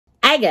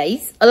Hi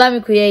guys,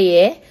 Olamikuye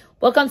here.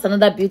 Welcome to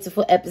another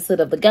beautiful episode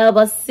of the Girl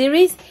Boss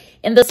series.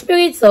 In the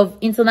spirit of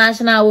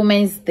International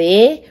Women's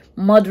Day,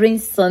 Mothering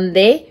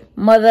Sunday,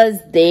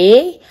 Mother's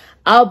Day,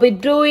 I'll be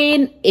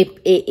doing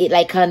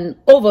like an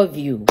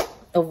overview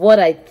of what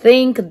I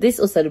think this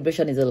whole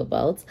celebration is all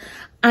about,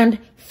 and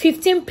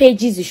 15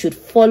 pages you should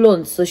follow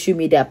on social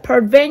media.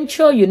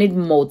 Peradventure, you need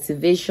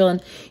motivation,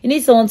 you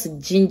need someone to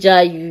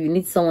ginger you, you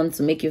need someone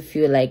to make you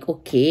feel like,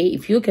 okay,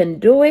 if you can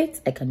do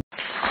it, I can.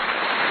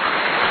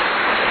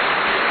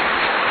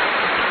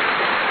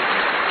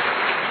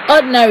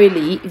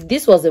 Ordinarily, if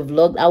this was a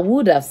vlog, I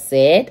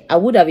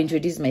would have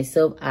introduced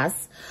myself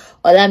as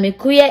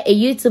Olamikuye, a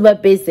YouTuber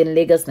based in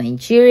Lagos,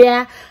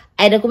 Nigeria.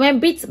 I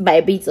document bit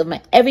by bit of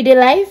my everyday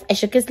life. I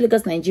showcase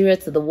Lagos, Nigeria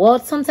to the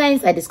world.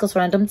 Sometimes I discuss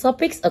random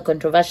topics or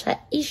controversial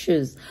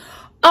issues,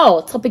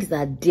 or topics that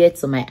are dear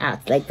to my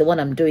heart, like the one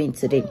I'm doing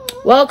today.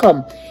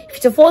 Welcome. If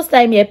it's your first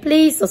time here,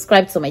 please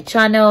subscribe to my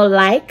channel,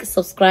 like,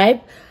 subscribe,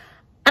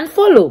 and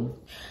follow.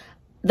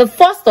 The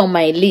first on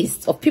my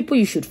list of people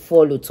you should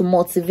follow to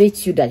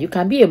motivate you that you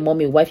can be a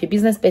mom, a wife, a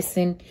business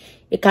person,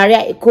 a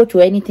career, a coach,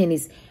 or anything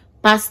is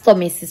Pastor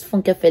Mrs.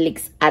 Funke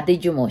Felix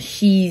Adejumo.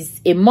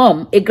 She's a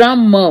mom, a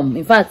grandmom.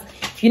 In fact,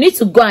 if you need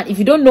to go and if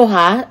you don't know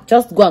her,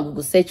 just go and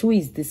Google search who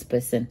is this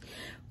person.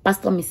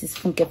 Pastor Mrs.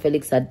 Funke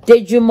Felix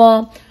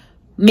Adejumo,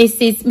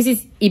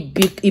 Mrs.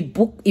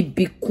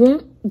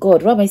 Ibikun.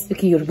 God, why am I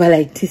speaking Yoruba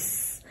like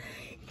this?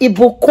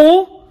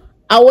 Ibukun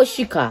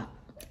Awoshika.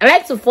 I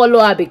like to follow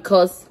her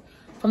because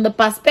from the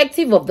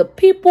perspective of the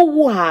people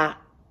who are,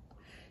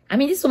 I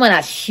mean, this woman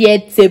has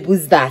shared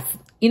tables that,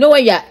 you know,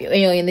 when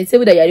you're in the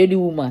table that you're the only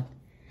woman,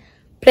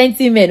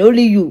 plenty men,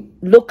 only you,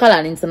 local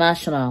and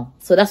international.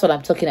 So that's what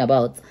I'm talking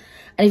about.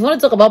 And if you want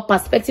to talk about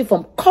perspective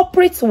from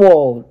corporate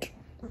world,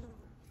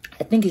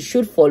 I think you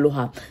should follow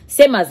her.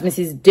 Same as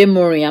Mrs.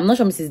 Demory. I'm not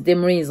sure Mrs.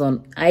 Demory is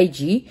on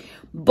IG,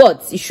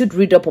 but you should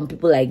read up on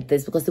people like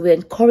this because they will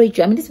encourage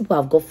you. I mean, these people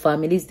have got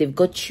families, they've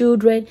got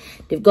children,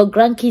 they've got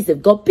grandkids,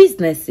 they've got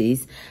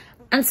businesses.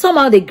 And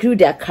somehow they grew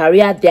their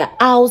career, their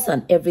house,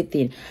 and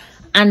everything.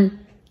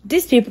 And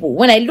these people,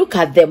 when I look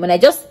at them, when I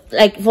just,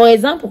 like, for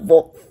example,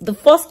 for the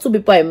first two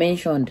people I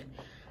mentioned,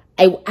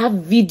 I have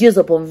videos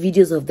upon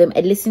videos of them.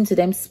 I listen to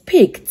them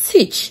speak,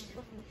 teach.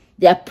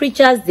 They are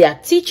preachers, they are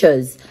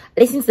teachers.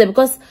 I listen to them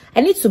because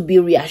I need to be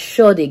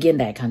reassured again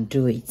that I can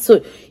do it.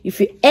 So if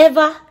you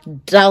ever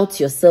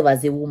doubt yourself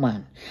as a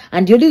woman,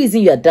 and the only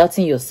reason you are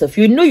doubting yourself,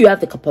 you know you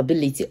have the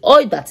capability,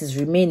 all that is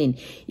remaining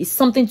is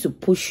something to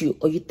push you,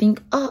 or you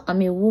think, oh,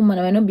 I'm a woman,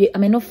 I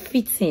may not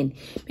fit in.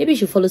 Maybe you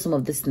should follow some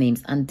of these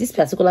names. And this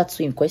particular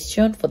two in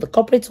question for the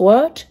corporate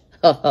world,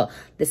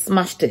 they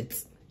smashed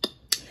it.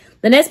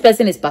 The next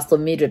person is Pastor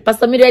Mildred.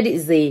 Pastor Mildred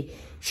is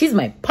she's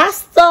my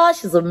pastor.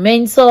 She's a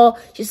mentor.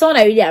 She's someone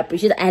I really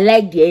appreciate. I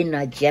like the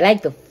energy. I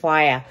like the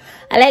fire.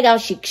 I like how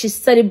she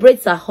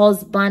celebrates her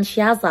husband.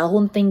 She has her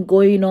own thing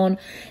going on.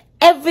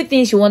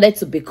 Everything she wanted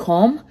to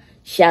become,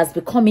 she has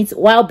become it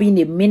while being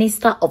a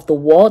minister of the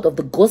word, of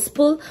the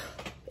gospel,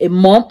 a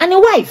mom, and a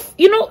wife.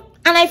 You know,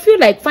 and I feel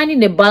like finding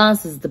the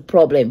balance is the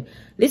problem.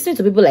 Listening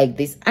to people like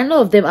this, I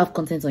know of them have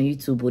content on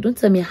YouTube, but don't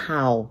tell me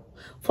how.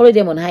 Follow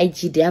them on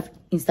IG. They have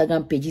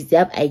Instagram pages. They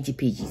have IG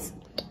pages.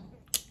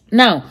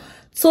 Now,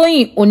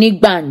 Toyin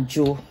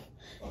Onigbanjo,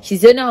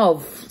 she's the owner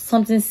of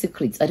something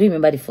secrets. I don't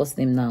remember the first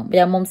name now. But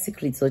yeah, mom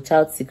secrets or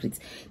child secrets.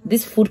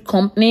 This food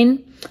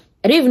company,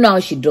 I don't even know how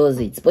she does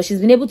it, but she's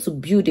been able to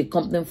build a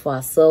company for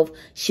herself.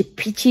 She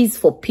pitches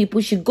for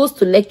people. She goes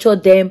to lecture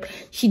them.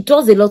 She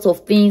does a lot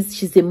of things.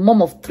 She's a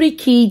mom of 3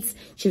 kids.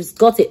 She's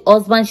got a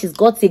husband. She's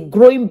got a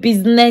growing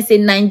business, a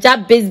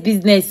Nigeria-based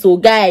business. So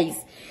guys,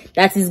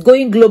 that is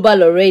going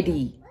global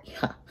already.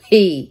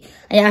 Hey,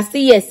 and you're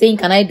still here saying,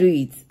 can I do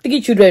it?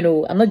 3 children,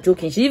 oh, I'm not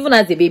joking. She even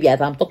has a baby as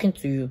I'm talking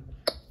to you.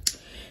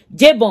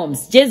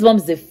 J-Bombs.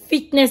 J-Bombs is a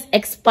fitness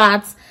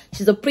expert.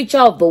 She's a preacher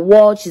of the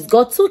world. She's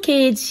got 2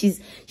 kids.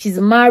 She's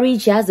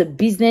married. She has a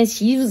business.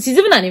 She's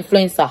even an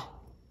influencer.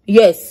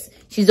 Yes,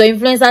 she's an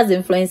influencer's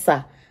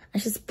influencer.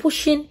 And she's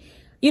pushing,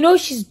 you know,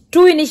 she's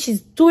doing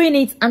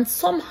it. And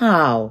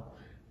somehow,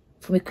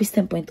 from a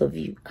Christian point of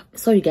view,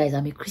 sorry guys,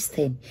 I'm a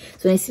Christian.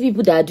 So when I see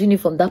people that are doing it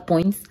from that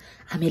point,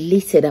 I'm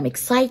elated, I'm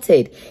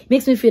excited. It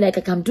makes me feel like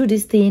I can do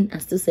this thing and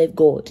still serve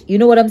God. You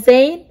know what I'm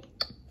saying?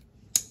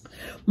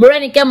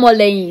 Morenike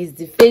Moleyi is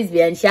the face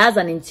behind. She has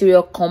an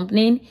interior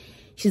company.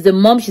 She's a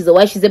mom, she's a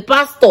wife, she's a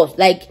pastor.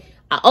 Like,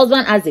 her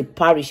husband has a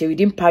parish, a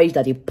redeemed parish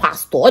that a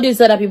pastor. All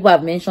these other people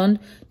I've mentioned,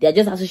 they are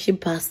just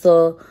associate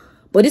pastor.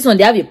 But this one,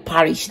 they have a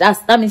parish.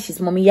 That means she's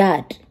mommy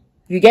yard.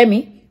 You get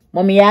me?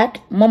 Mommy yard,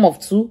 mom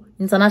of 2,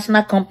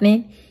 international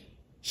company.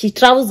 She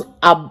travels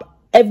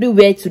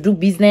everywhere to do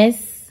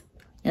business.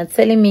 You're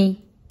telling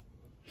me,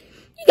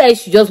 you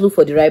guys should just look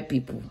for the right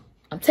people.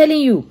 I'm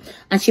telling you.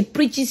 And she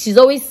preaches, she's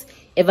always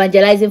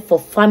evangelizing for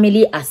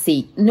family as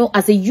a,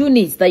 as a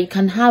unit, that you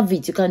can have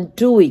it, you can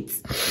do it.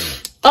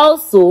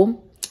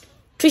 Also,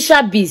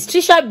 Trisha Bees.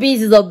 Trisha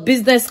Bees is a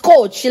business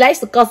coach. She likes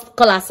to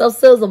call herself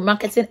sales and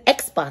marketing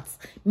experts.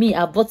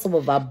 I bought some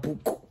of her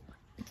book.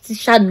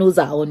 Trisha knows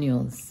her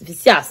onions. If you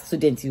see her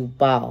student, you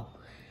bow.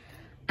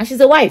 And she's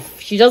a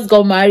wife. She just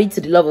got married to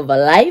the love of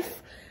her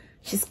life.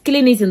 She's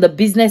killing it in the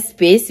business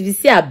space. If you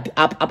see her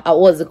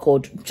what's it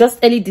called? Just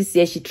early this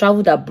year, she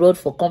traveled abroad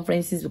for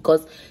conferences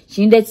because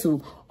she needed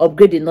to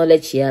upgrade the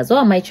knowledge she has.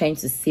 What am I trying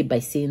to say by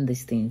saying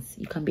these things?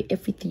 You can be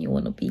everything you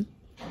want to be.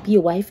 Be a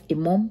wife, a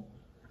mom,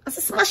 and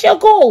smash your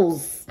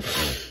goals.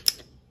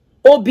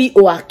 Obi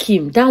or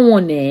Akim, that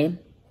one,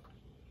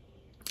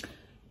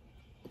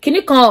 can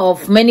you come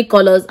of many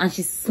colors, and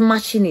she's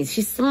smashing it.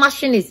 She's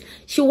smashing it.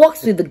 She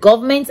works with the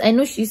government. I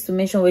know she used to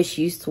mention where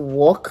she used to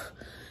work.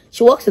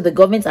 She works with the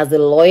government as a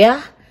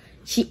lawyer.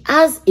 She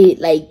has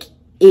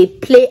a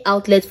play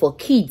outlet for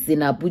kids in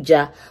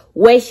Abuja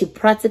where she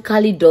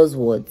practically does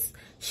what?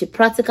 She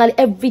practically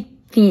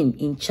everything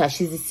in charge.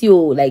 She's the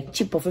CEO, like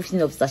chief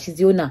professional officer. She's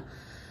the owner.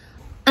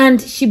 And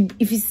she,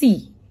 if you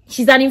see,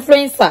 she's an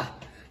influencer.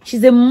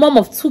 She's a mom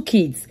of 2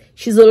 kids.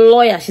 She's a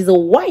lawyer. She's a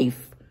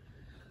wife.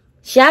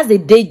 She has a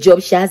day job.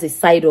 She has a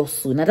side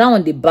hustle. Now that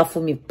one, they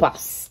baffle me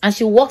pass. And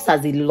she works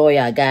as a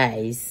lawyer,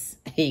 guys.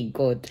 Hey,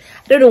 God.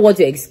 I don't know what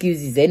your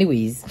excuse is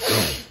anyways.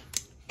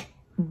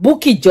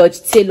 Bookie George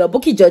Taylor.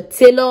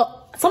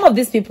 Some of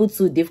these people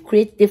too,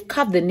 they've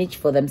carved the niche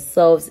for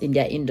themselves in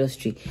their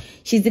industry.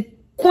 She's the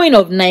queen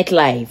of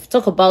nightlife.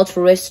 Talk about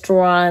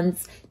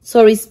restaurants,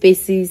 tourist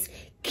spaces,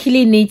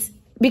 killing it.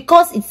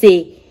 Because it's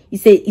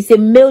a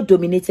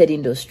male-dominated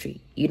industry.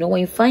 You know,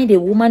 when you find a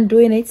woman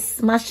doing it,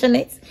 smashing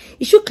it,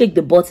 you should click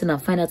the button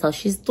and find out how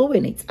she's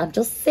doing it. I'm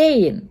just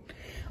saying.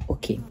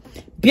 Okay.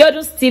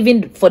 Biodun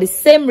Steven, for the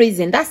same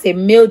reason, that's a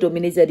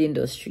male-dominated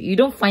industry. You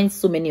don't find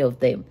so many of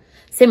them.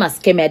 Same as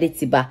Kemi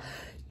Adetiba.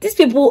 These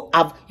people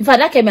have, in fact,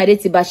 that Kemi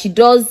Adetiba, she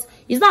does,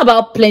 it's not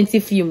about plenty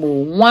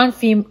film. One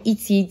film,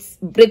 eat it,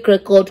 break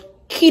record,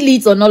 kill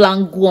it on all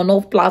angle, on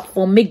all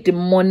platform, make the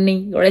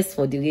money, rest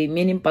for the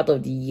remaining part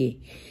of the year.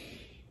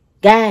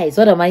 Guys,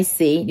 what am I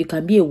saying? You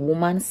can be a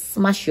woman,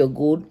 smash your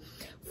goal,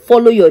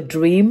 follow your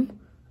dream.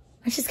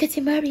 And she's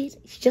getting married.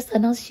 She just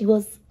announced she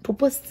was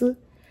proposed to.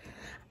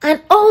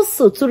 And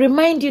also to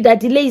remind you that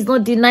delay is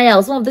not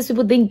denial. Some of these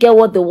people didn't get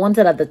what they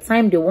wanted at the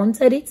time they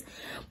wanted it.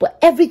 But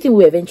everything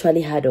will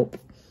eventually add up.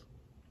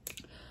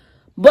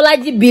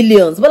 Bolaji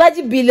Billions.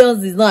 Bolaji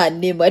Billions is not her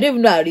name. I don't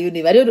even know her real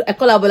name. I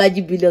call her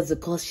Bolaji Billions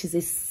because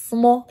she's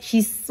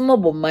small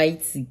but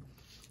mighty.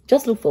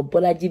 Just look for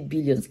Bolaji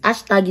Billions.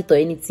 Hashtag it or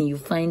anything, you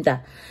find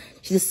her.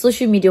 She's a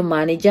social media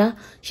manager.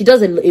 She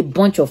does a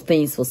bunch of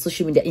things for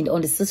social media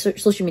on the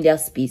social media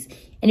space.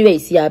 Anyway, you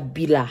see her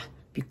Bila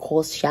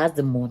because she has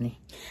the money.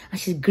 And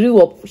she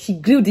grew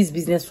this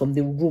business from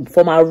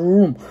her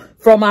room.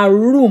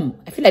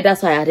 I feel like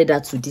that's why I added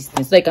that to this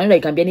thing. So it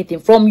can be anything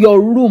from your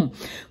room.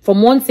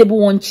 From one table,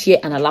 one chair,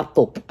 and a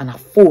laptop, and a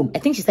phone. I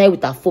think she started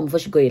with her phone before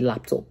she got a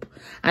laptop.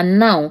 And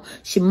now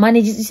she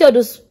manages, you see all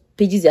those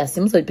pages you are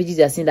seeing, most of the pages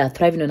you are seeing that are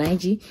thriving on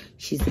IG,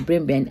 she's the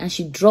brain behind, and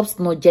she drops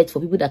nugget for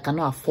people that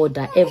cannot afford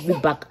that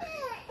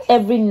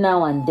every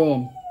now and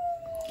then.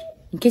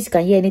 In case you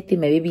can hear anything,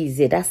 my baby is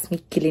there. That's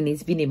me killing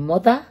it. Being a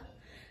mother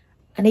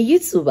and a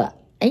YouTuber.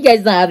 And you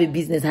guys don't have a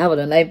business, I have an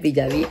online page.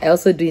 I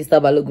also do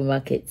Insta logo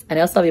markets, and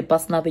I also have a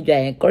personal page where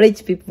I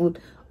encourage people.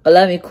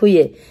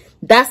 Olamikuye.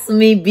 That's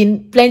me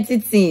being plenty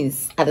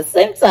things at the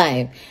same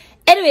time.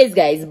 Anyways,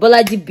 guys,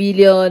 Bolaji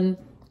Billion.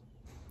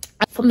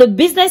 From the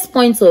business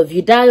point of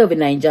view, Diary of a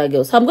Niger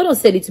Girl. So I'm going to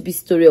say a little bit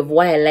story of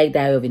why I like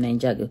Diary of a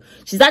Niger Girl.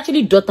 She's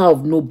actually daughter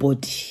of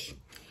nobody.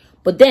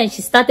 But then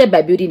she started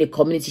by building a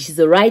community. She's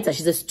a writer.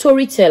 She's a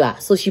storyteller.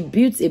 So she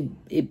built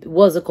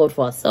what's it called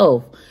for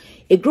herself?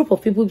 A group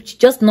of people,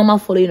 just normal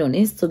following on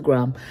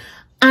Instagram.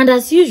 And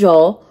as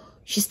usual,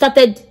 she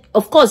started,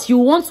 of course, you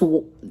want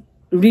to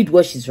read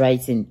what she's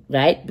writing,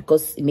 right?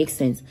 Because it makes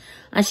sense.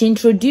 And she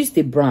introduced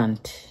a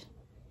brand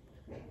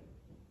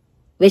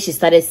where she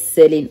started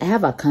selling. I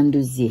have a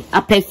candles here.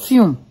 A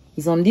perfume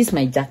is on this,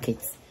 my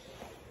jacket.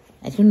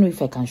 I don't know if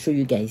I can show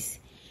you guys.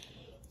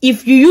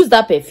 If you use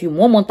that perfume,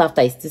 1 month after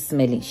it's still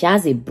smelling, she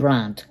has a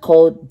brand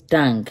called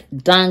Dang.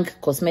 Dang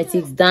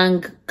Cosmetics,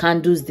 Dang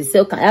Candles. They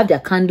sell, I have their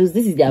candles.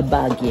 This is their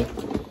bag here.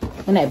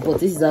 When I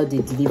bought, this is how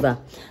they deliver.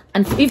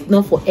 And if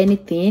not for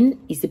anything,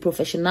 it's the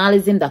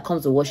professionalism that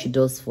comes with what she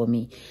does for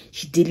me.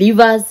 She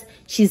delivers.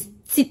 She's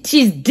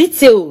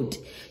detailed.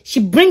 She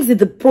brings in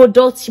the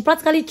product. She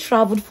practically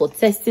traveled for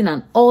testing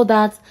and all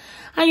that.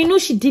 And you know,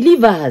 she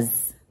delivers.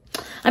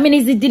 I mean,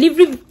 it's the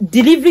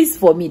deliveries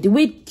for me. The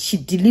way she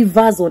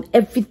delivers on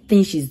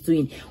everything she's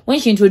doing. When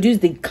she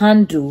introduced the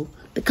candle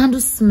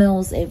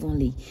smells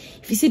heavenly.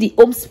 If you see the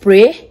home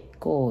spray,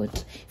 God.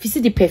 If you see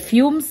the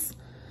perfumes,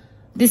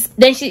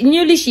 then she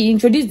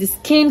introduced the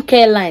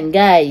skincare line,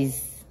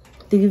 guys.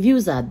 The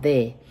reviews are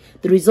there.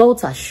 The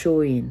results are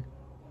showing.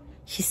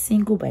 She's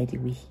single, by the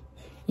way.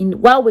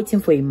 While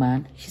waiting for a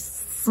man, she's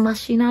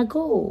smashing her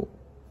goal.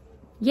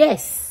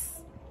 Yes.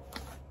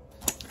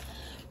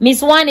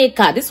 Miss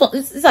Waneka,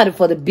 these are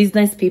for the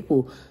business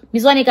people.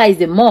 Miss Waneka is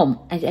the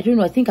mom. I don't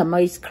know, I think her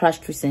marriage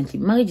crashed recently.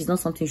 Marriage is not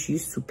something she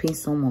used to pay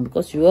someone,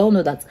 because you all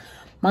know that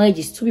Marriage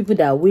is two people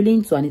that are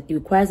willing to, and it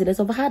requires a lot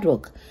of hard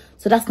work.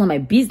 So that's not my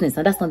business,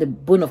 and that's not the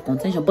bone of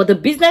contention. But the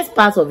business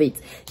part of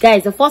it,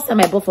 guys, the first time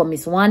I bought from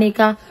Miss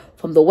Wanika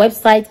from the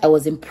website, I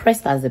was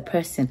impressed as a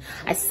person.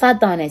 I sat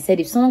down and I said,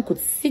 if someone could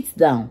sit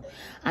down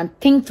and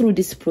think through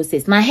this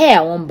process, my hair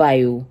I won't buy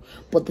you,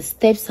 but the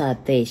steps are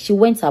there. She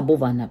went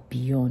above and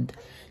beyond.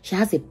 She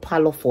has a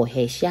parlor for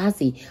her. She has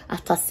a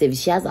after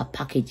service. She has a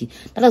packaging.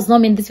 That does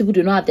not mean these people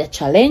do not have their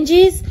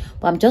challenges,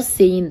 but I'm just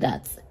saying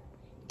that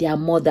they are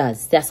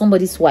mothers. They are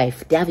somebody's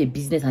wife. They have a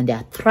business and they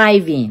are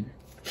thriving.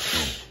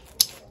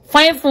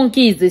 Fine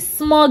Funky is a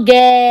small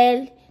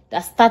girl that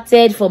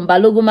started from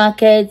Balogun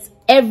Market.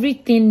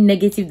 Everything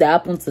negative that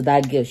happened to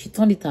that girl, she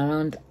turned it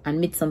around and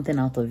made something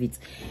out of it.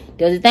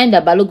 There was a time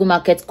that Balogun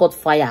Market caught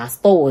fire. Her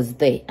store was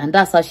there, and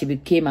that's how she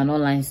became an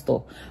online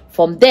store.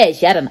 From there,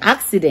 she had an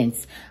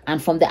accident,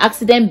 and from the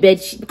accident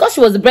bed, because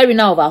she was the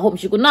breadwinner of her home,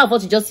 she could not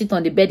afford to just sit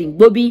on the bed in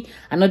Bobby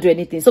and not do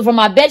anything. So from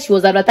her bed, she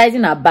was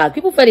advertising her bag.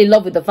 People fell in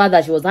love with the fact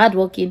that she was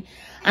hardworking.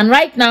 And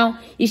right now,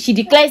 if she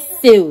declares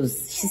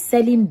sales, she's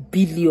selling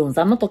billions.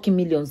 I'm not talking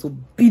millions, but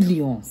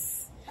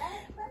billions.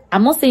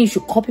 I'm not saying you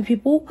should copy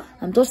people.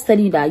 I'm just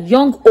telling you that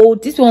young,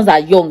 old, these ones are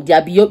young. They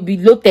are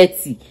below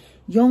 30.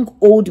 Young,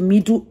 old,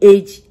 middle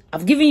age.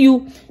 I've given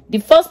you the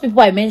first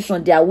people I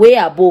mentioned. They are way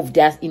above.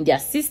 They are in their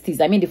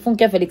 60s. I mean, the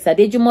Funke Felix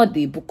Adejumo,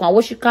 the Bukan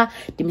Woshika,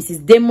 the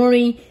Mrs.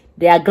 Demory,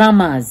 they are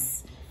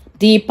grandmas.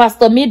 The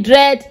Pastor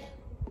Mildred,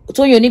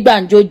 Tonyo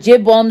Nigbanjo,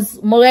 J-Bombs,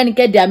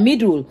 Morenike, they are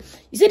middle.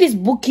 You see this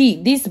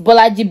Buki, this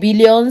Bolaji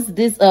Billions,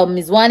 this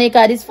Miss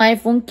Wanika, this Fine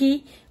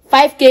Funky,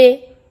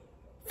 5K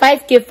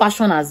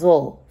fashion as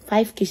well.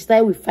 5K, she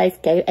started with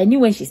 5K. I knew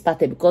when she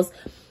started because,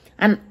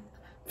 and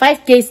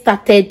 5K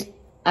started,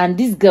 and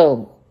this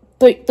girl,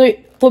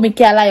 Tomike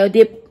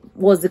Alayode,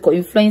 was the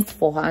influence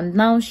for her, and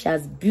now she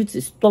has built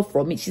a stuff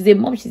from it. She's a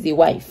mom, she's a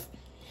wife.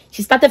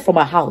 She started from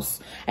her house.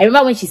 I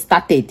remember when she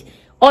started,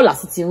 all her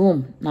sitting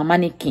room, na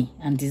mannequin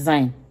and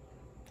design.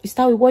 You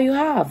start with what you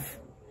have.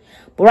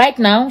 But right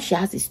now, she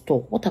has a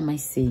store. What am I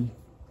saying?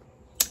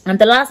 And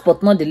the last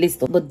but not the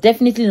least, but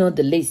definitely not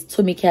the least,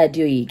 Tomike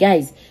Adeoye.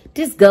 Guys,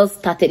 this girl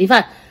started. In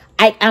fact,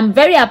 I am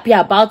very happy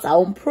about our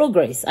own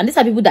progress. And these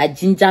are people that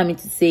ginger me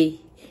to say,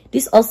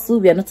 this also,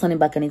 we are not turning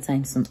back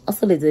anytime soon.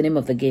 Also, is the name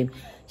of the game.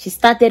 She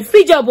started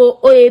free job,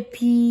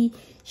 OAP.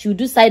 She would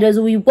do side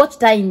hustle. We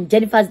watched her in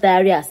Jennifer's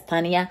Diary as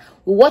Tanya.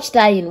 We watched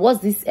her in, what's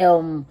this,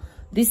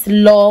 this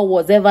law,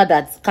 whatever,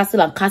 that's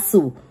Castle and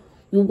Castle.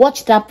 We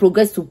watched her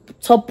progress to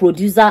top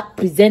producer,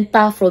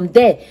 presenter. From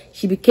there,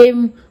 she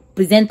became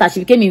presenter. She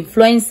became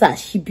influencer.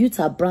 She built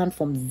her brand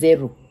from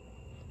zero.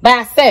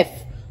 By herself.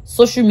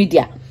 Social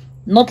media.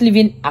 Not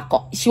living.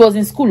 She was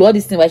in school. All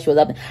this thing while she was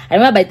happening. I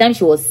remember by the time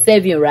she was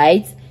 7,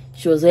 right?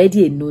 She was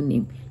already a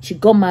no-name. She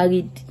got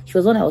married. She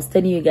was one I was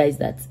telling you guys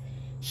that.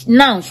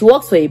 Now, she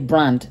works for a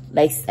brand.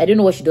 Like, I don't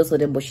know what she does for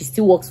them, but she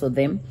still works for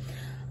them.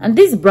 And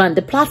this brand,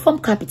 the Platform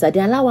Capital, they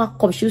allow her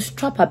come. She'll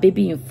strap her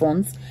baby in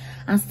front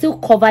and still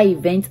cover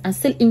events and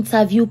still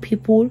interview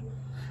people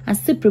and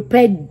still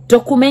prepare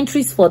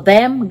documentaries for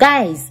them.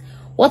 Guys,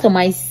 what am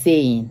I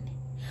saying?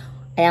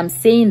 I am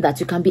saying that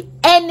you can be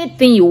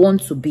anything you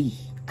want to be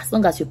as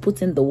long as you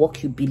put in the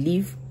work you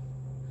believe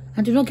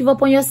and do not give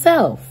up on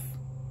yourself.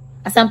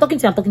 As I'm talking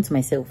to you, I'm talking to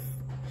myself.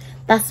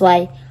 That's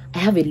why I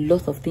have a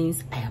lot of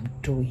things I am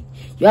doing.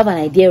 You have an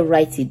idea,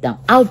 write it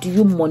down. How do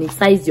you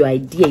monetize your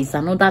idea is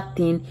another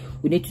thing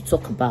we need to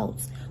talk about.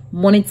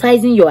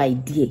 Monetizing your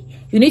idea.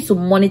 You need to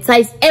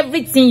monetize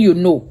everything you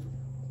know.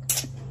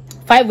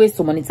 5 ways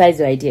to monetize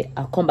your idea.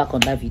 I'll come back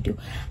on that video.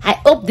 I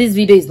hope this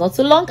video is not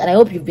too long, and I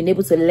hope you've been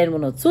able to learn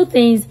 1 or 2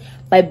 things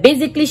by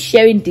basically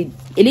sharing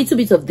a little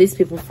bit of these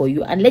people for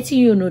you and letting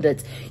you know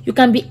that you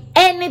can be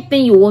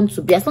anything you want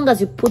to be as long as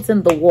you put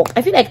in the work.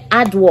 I feel like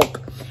hard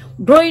work.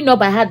 Growing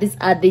up, I had this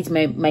adage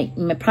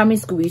my primary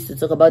school we used to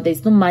talk about. There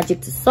is no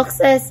magic to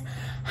success.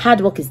 Hard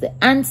work is the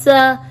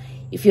answer.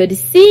 If you're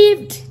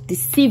deceived,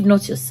 deceive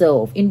not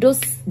yourself. In those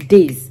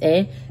days,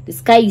 the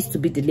sky used to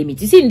be the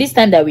limit. You see, in this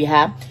time that we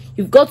have,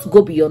 you've got to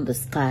go beyond the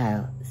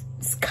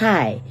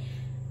sky.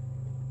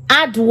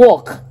 Hard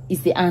work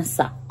is the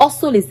answer.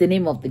 Hustle is the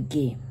name of the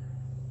game.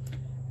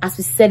 As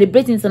we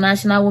celebrate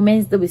International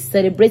Women's Day, we're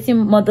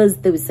celebrating Mother's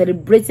Day, we're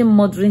celebrating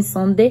Mothering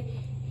Sunday.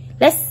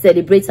 Let's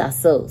celebrate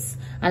ourselves.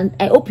 And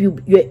I hope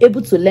you're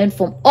able to learn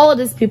from all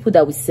these people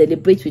that we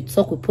celebrate, we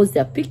talk, we post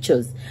their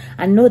pictures.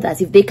 And know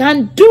that if they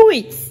can do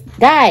it,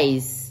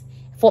 guys,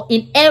 for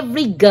in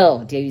every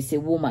girl, there is a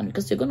woman.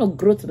 Because you're going to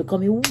grow to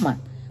become a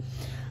woman.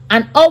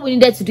 And all we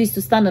needed to do is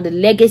to stand on the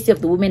legacy of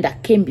the women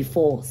that came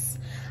before us.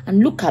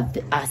 And look at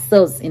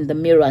ourselves in the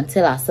mirror and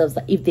tell ourselves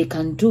that if they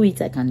can do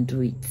it, I can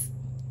do it.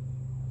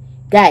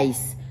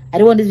 Guys, I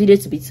don't want this video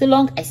to be too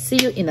long. I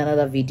see you in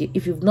another video.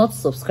 If you've not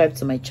subscribed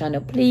to my channel,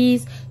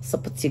 please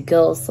support your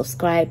girl.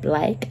 Subscribe,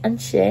 like,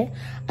 and share.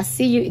 I'll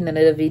see you in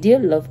another video.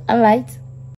 Love and light.